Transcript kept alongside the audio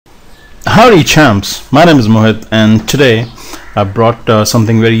Howdy champs, my name is Mohit and today I brought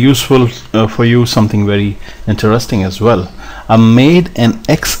something very useful for you, something very interesting as well. I made an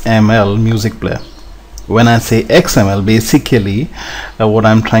XML music player. When I say XML, basically what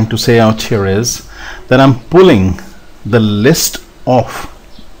I'm trying to say out here is that I'm pulling the list of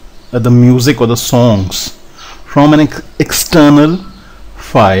the music or the songs from an external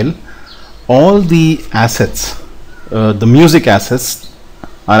file. All the assets, the music assets,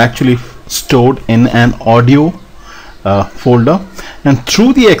 are actually stored in an audio folder, and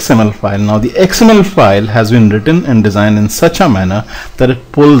through the XML file. Now the XML file has been written and designed in such a manner that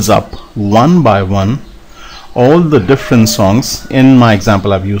it pulls up one by one all the different songs. In my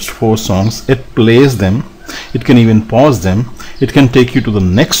example I've used 4 songs. It plays them, it can even pause them, it can take you to the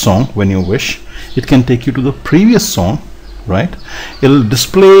next song when you wish, it can take you to the previous song, right? It'll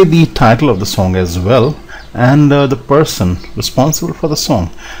display the title of the song as well, and the person responsible for the song.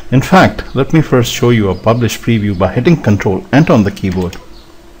 In fact, let me first show you a published preview by hitting Ctrl Enter on the keyboard.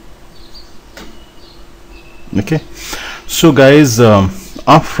 Okay, so guys,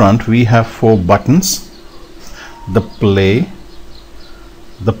 up front we have 4 buttons: the play,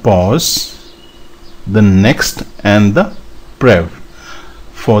 the pause, the next, and the prev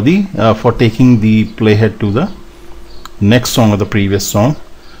for the for taking the playhead to the next song or the previous song.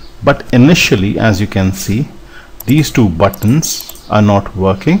 But initially, as you can see, these 2 buttons are not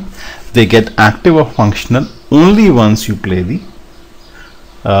working. They get active or functional only once you play the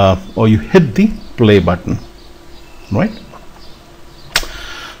or you hit the play button, right?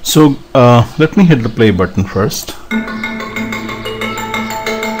 So let me hit the play button first.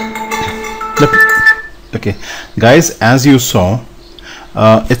 Okay guys, as you saw,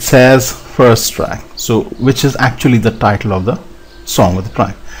 it says first track, so which is actually the title of the song or the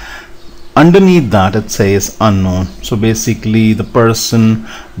track. Underneath that it says unknown, so basically the person,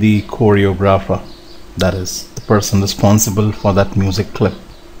 the choreographer, that is the person responsible for that music clip,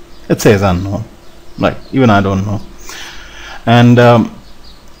 it says unknown, right? Even I don't know. And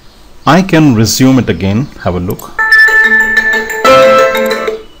I can resume it again. Have a look,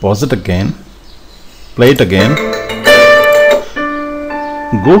 pause it again, play it again,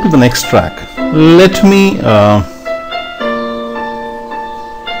 go to the next track. Let me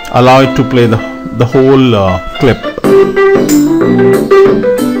allow it to play the whole clip.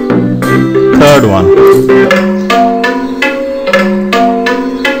 Third one.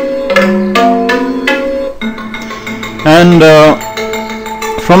 And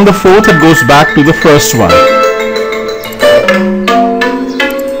from the 4th it goes back to the first one.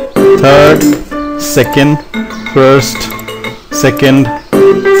 Third, second, first, second,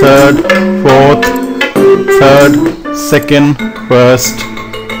 third, fourth, third, second, first,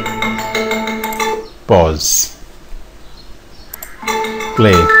 pause,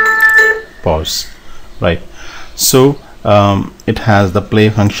 play, pause, right? So it has the play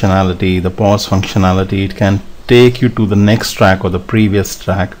functionality, the pause functionality. It can take you to the next track or the previous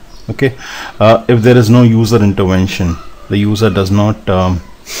track. Okay, if there is no user intervention, the user does not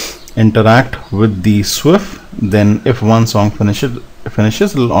interact with the Swift, then if one song finishes,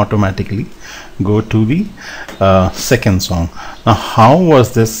 it will automatically go to the second song. Now, how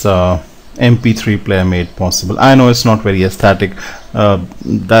was this MP3 player made possible? I know it's not very aesthetic.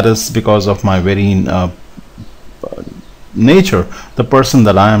 That is because of my very nature, the person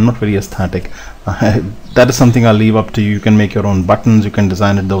that I am, not very aesthetic. That is something I'll leave up to you. You can make your own buttons, you can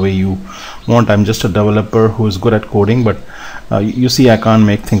design it the way you want. I'm just a developer who is good at coding, but you see, I can't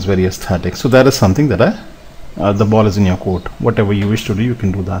make things very aesthetic. So that is something that the ball is in your court. Whatever you wish to do, you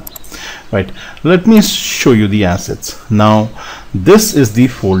can do that, right? Let me show you the assets. Now this is the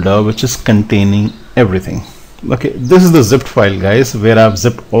folder which is containing everything. Okay, this is the zipped file, guys, where I've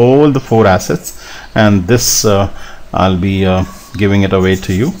zipped all the 4 assets, and this I'll be giving it away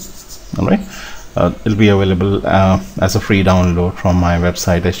to you. All right, it'll be available as a free download from my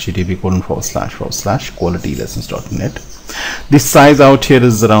website, http://qualitylessons.net. The size out here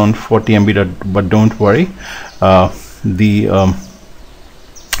is around 40 MB, but don't worry, the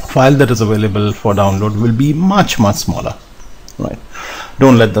file that is available for download will be much smaller, right?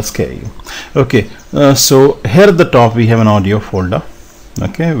 Don't let that scare you. Okay, so here at the top we have an audio folder,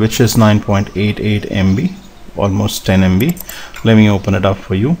 okay, which is 9.88 MB, almost 10 MB. Let me open it up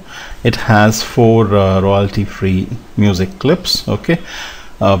for you. It has 4 royalty free music clips. Okay,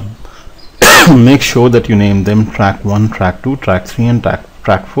 make sure that you name them track 1, track 2, track 3, and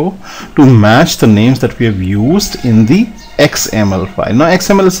track 4 to match the names that we have used in the XML file. Now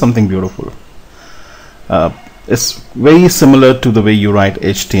XML is something beautiful. It's very similar to the way you write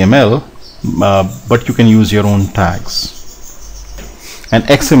HTML, but you can use your own tags. and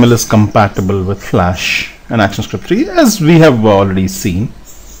XML is compatible with Flash and ActionScript 3, as we have already seen,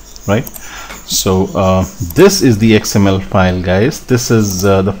 right? So this is the XML file, guys. This is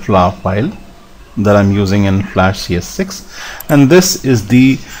the FLA file that I'm using in Flash CS6, and this is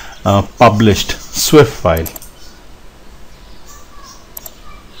the published Swift file.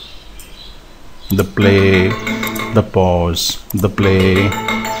 The play, the pause, the play,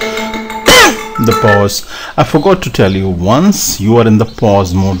 the pause. I forgot to tell you, once you are in the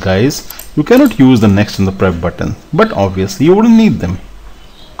pause mode, guys, you cannot use the next and the prep button, but obviously you wouldn't need them.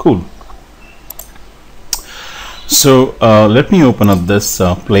 Cool. So let me open up this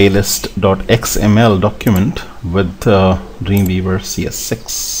playlist.xml document with Dreamweaver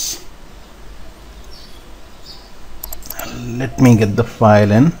CS6. Let me get the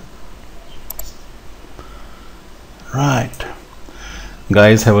file in. Right,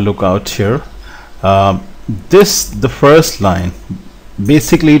 guys, have a look out here. The first line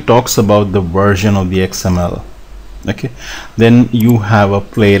basically talks about the version of the XML. Okay, then you have a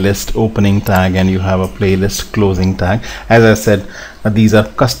playlist opening tag and you have a playlist closing tag. As I said, these are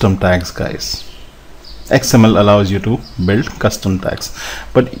custom tags, guys. XML allows you to build custom tags,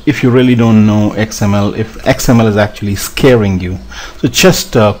 but if you really don't know XML, if XML is actually scaring you, so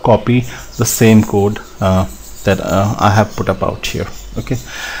just copy the same code that I have put up out here. Okay,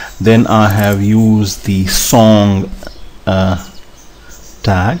 then I have used the song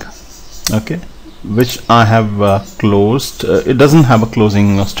tag, okay, which I have closed. It doesn't have a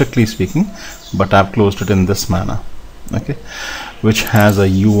closing strictly speaking, but I've closed it in this manner, okay, which has a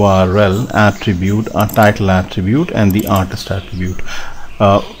URL attribute, a title attribute, and the artist attribute,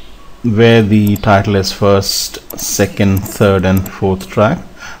 where the title is first, second, third, and fourth track.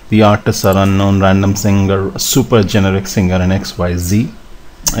 The artists are unknown, random singer, super generic singer, and XYZ.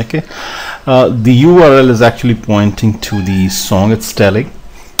 Okay, the URL is actually pointing to the song. It's telling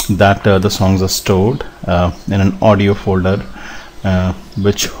that the songs are stored in an audio folder,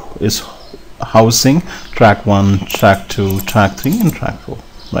 which is housing track 1, track 2, track 3, and track 4.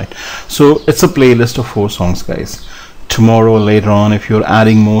 Right, so it's a playlist of 4 songs, guys. Tomorrow, later on, if you're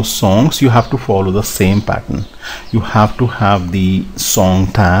adding more songs, you have to follow the same pattern. You have to have the song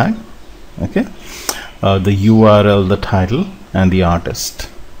tag, okay, the URL, the title, and the artist.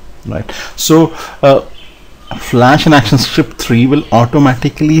 Right, so Flash and ActionScript 3 will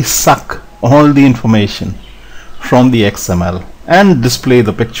automatically suck all the information from the XML and display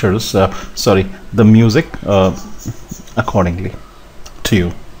the pictures, the music accordingly to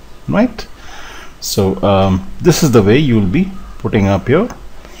you, right? So this is the way you will be putting up your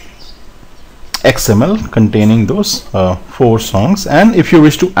XML containing those 4 songs, and if you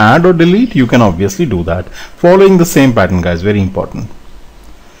wish to add or delete, you can obviously do that following the same pattern, guys. Very important.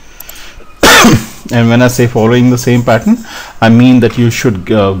 And when I say following the same pattern, I mean that you should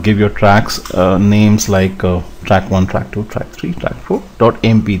give your tracks names like track 1, track 2, track 3, track 4,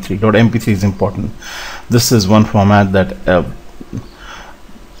 .mp3. .mp3 is important. This is one format that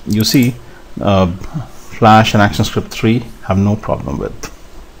you see Flash and ActionScript 3 have no problem with.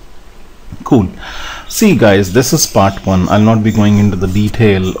 Cool. See, guys, this is part 1. I'll not be going into the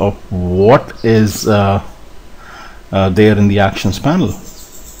detail of what is there in the actions panel,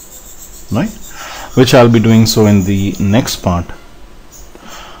 right, which I'll be doing so in the next part.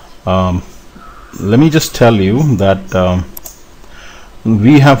 Let me just tell you that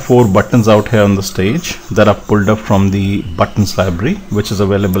we have 4 buttons out here on the stage that are pulled up from the buttons library, which is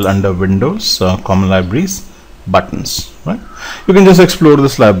available under Windows Common Libraries buttons, right? You can just explore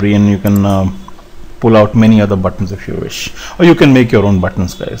this library and you can pull out many other buttons if you wish, or you can make your own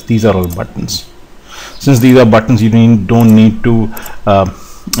buttons, guys. These are all buttons. Since these are buttons, you don't need to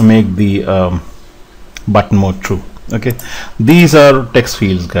make the button mode true. Okay, these are text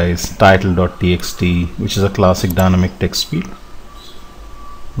fields, guys. Title.txt, which is a classic dynamic text field,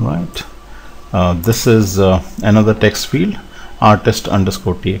 right? This is another text field,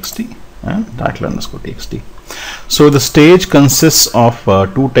 artist_txt and title_txt. So the stage consists of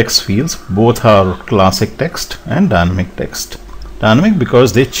 2 text fields. Both are classic text and dynamic text. Dynamic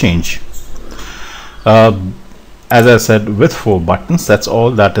because they change. As I said, with 4 buttons, that's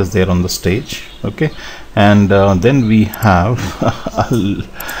all that is there on the stage. Okay, and then we have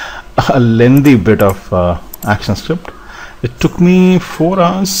a lengthy bit of ActionScript. It took me 4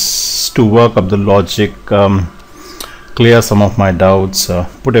 hours to work up the logic, clear some of my doubts,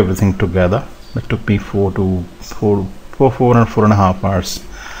 put everything together. It took me 4 and 4.5 hours.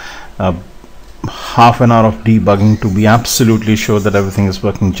 Half an hour of debugging to be absolutely sure that everything is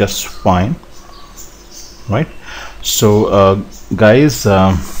working just fine, right? So guys,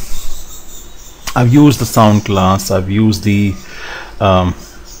 I've used the sound class, I've used the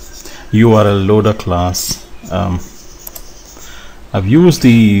URL loader class, I've used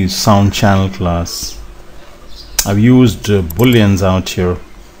the sound channel class, I've used booleans out here.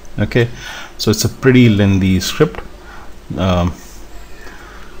 Okay, so it's a pretty lengthy script.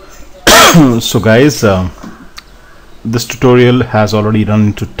 So guys, this tutorial has already run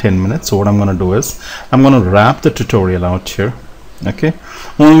into 10 minutes, so what I'm going to do is I'm going to wrap the tutorial out here, okay,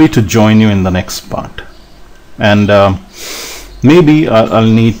 only to join you in the next part. And maybe I'll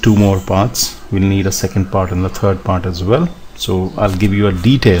need 2 more parts. We'll need a second part and the third part as well, so I'll give you a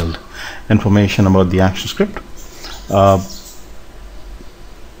detailed information about the ActionScript.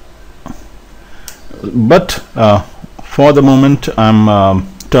 But for the moment I'm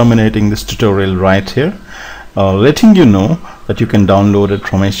terminating this tutorial right here, letting you know that you can download it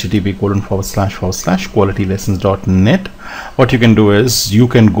from http://qualitylessons.net. What you can do is you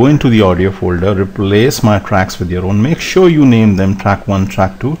can go into the audio folder, replace my tracks with your own, make sure you name them track 1,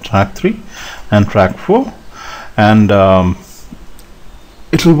 track 2, track 3 and track 4, and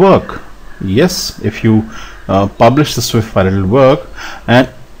it'll work. Yes, if you publish the Swift file, it'll work. And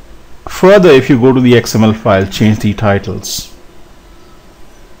further, if you go to the XML file, change the titles,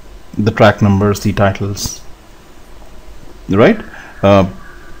 the track numbers, the titles, right, the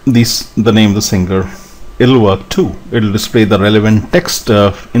name of the singer, it'll work too. It'll display the relevant text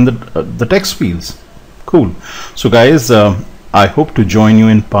in the text fields. Cool. So guys, I hope to join you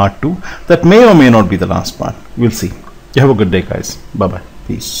in part 2. That may or may not be the last part. We'll see. You have a good day, guys. Bye bye.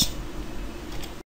 Peace.